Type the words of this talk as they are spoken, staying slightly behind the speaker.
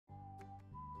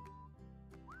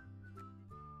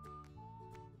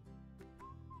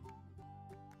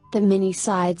The many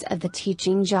sides of the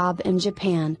teaching job in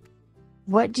Japan.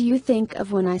 What do you think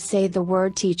of when I say the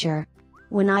word teacher?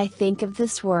 When I think of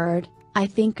this word, I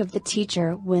think of the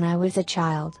teacher when I was a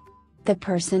child. The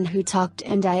person who talked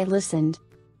and I listened.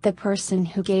 The person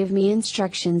who gave me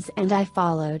instructions and I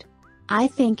followed. I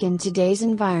think in today's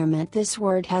environment this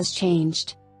word has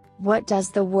changed. What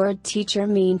does the word teacher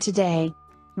mean today?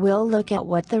 We'll look at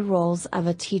what the roles of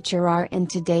a teacher are in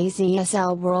today's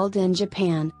ESL world in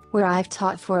Japan, where I've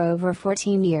taught for over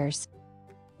 14 years.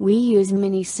 We use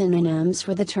many synonyms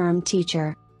for the term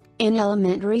teacher. In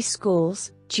elementary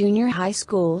schools, junior high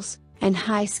schools, and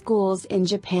high schools in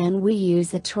Japan we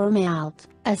use the term ALT,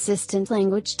 assistant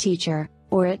language teacher,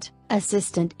 or IT,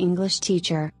 assistant English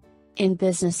teacher. In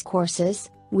business courses,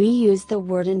 we use the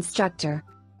word instructor.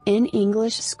 In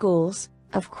English schools,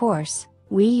 of course,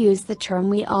 we use the term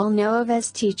we all know of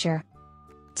as teacher.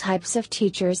 Types of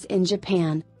teachers in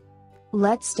Japan.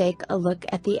 Let's take a look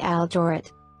at the ALT or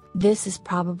IT. This is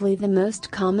probably the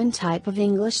most common type of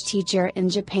English teacher in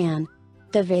Japan.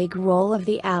 The vague role of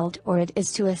the ALT or IT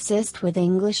is to assist with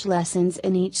English lessons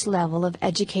in each level of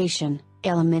education,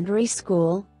 elementary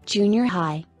school, junior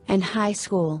high, and high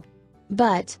school.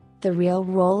 But, the real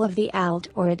role of the ALT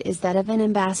or IT is that of an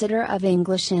ambassador of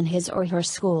English in his or her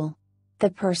school. The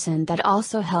person that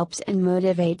also helps and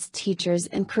motivates teachers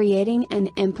in creating and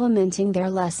implementing their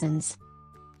lessons.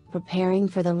 Preparing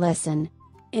for the lesson.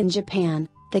 In Japan,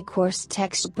 the course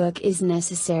textbook is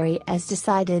necessary as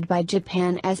decided by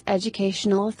Japan as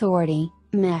Educational Authority,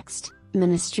 MEXT,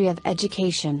 Ministry of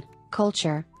Education,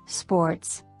 Culture,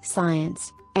 Sports,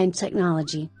 Science, and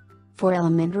Technology. For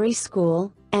elementary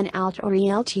school, an ALT or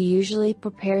ELT usually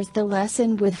prepares the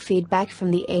lesson with feedback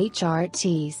from the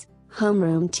HRTs,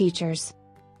 homeroom teachers.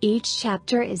 Each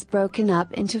chapter is broken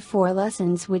up into 4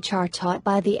 lessons which are taught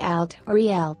by the ALT or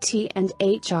ELT and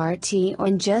HRT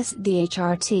or just the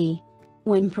HRT.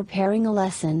 When preparing a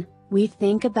lesson, we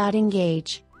think about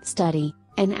engage, study,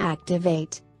 and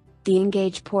activate. The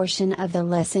engage portion of the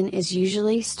lesson is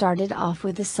usually started off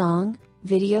with a song,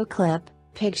 video clip,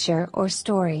 picture or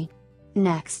story.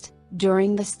 Next,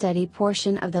 during the study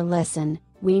portion of the lesson,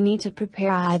 we need to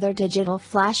prepare either digital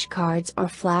flashcards or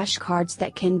flashcards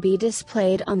that can be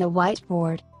displayed on the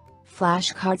whiteboard.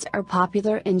 Flashcards are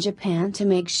popular in Japan to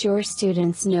make sure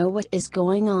students know what is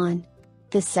going on.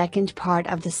 The second part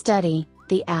of the study,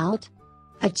 the ALT,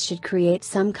 it should create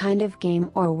some kind of game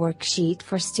or worksheet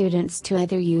for students to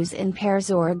either use in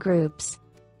pairs or groups.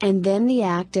 And then the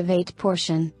activate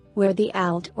portion, where the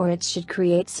ALT or it should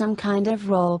create some kind of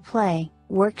role play,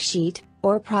 worksheet,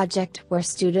 or project where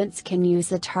students can use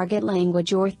the target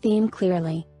language or theme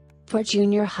clearly. For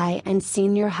junior high and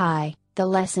senior high, the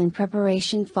lesson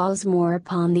preparation falls more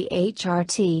upon the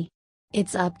HRT.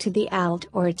 It's up to the ALT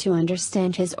or it to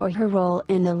understand his or her role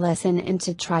in the lesson and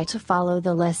to try to follow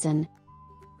the lesson.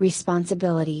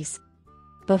 Responsibilities.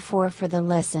 For the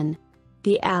lesson,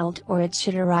 the ALT or it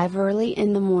should arrive early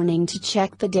in the morning to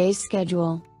check the day's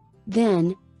schedule.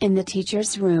 Then, in the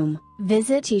teacher's room,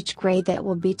 visit each grade that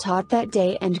will be taught that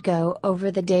day and go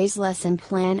over the day's lesson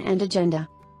plan and agenda.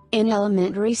 In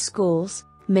elementary schools,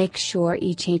 make sure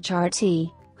each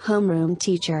HRT, homeroom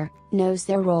teacher, knows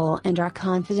their role and are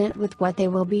confident with what they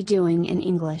will be doing in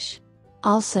English.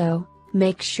 Also,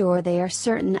 make sure they are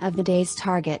certain of the day's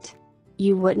target.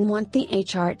 You wouldn't want the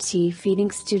HRT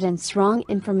feeding students wrong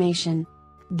information.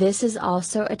 This is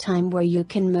also a time where you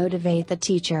can motivate the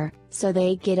teacher, so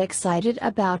they get excited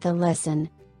about the lesson.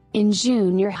 In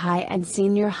junior high and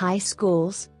senior high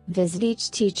schools, visit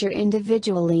each teacher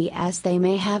individually as they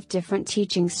may have different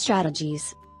teaching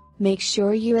strategies. Make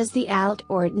sure you as the ALT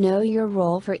or IT know your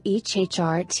role for each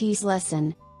HRT's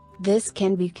lesson. This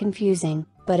can be confusing,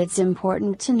 but it's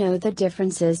important to know the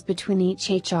differences between each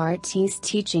HRT's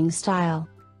teaching style.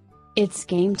 It's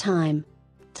game time.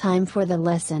 Time for the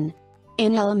lesson.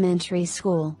 In elementary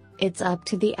school, it's up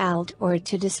to the ALT or IT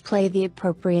to display the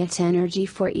appropriate energy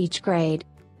for each grade.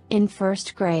 In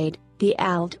first grade, the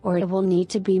ALT or IT will need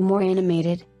to be more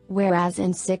animated, whereas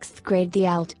in 6th grade the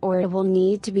ALT or IT will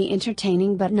need to be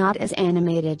entertaining but not as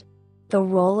animated. The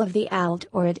role of the ALT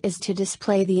or IT is to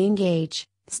display the engage,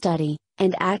 study,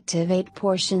 and activate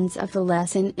portions of the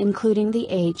lesson including the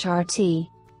HRT.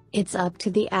 It's up to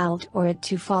the ALT or IT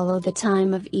to follow the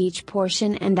time of each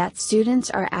portion and that students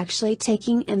are actually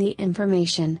taking in the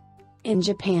information. In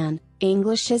Japan,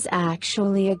 English is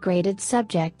actually a graded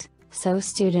subject, so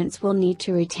students will need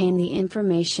to retain the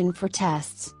information for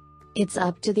tests. It's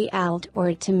up to the ALT or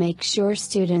IT to make sure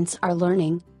students are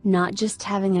learning, not just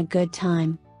having a good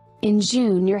time. In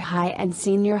junior high and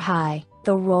senior high,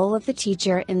 the role of the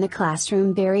teacher in the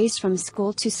classroom varies from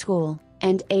school to school,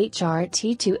 and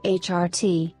HRT to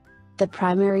HRT. The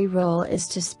primary role is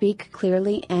to speak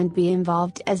clearly and be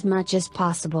involved as much as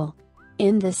possible.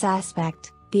 In this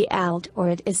aspect, the ALT or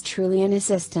IT is truly an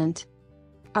assistant.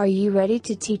 Are you ready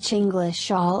to teach English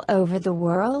all over the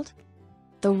world?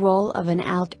 The role of an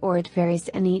ALT or IT varies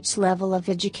in each level of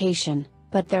education,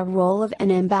 but the role of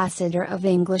an ambassador of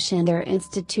English in their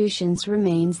institutions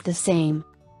remains the same.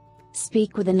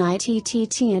 Speak with an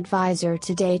ITTT advisor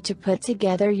today to put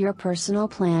together your personal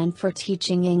plan for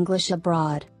teaching English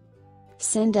abroad.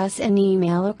 Send us an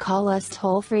email or call us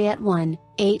toll-free at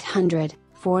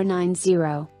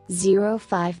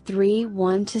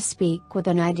 1-800-490-0531 to speak with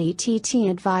an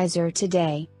ITTT advisor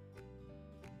today.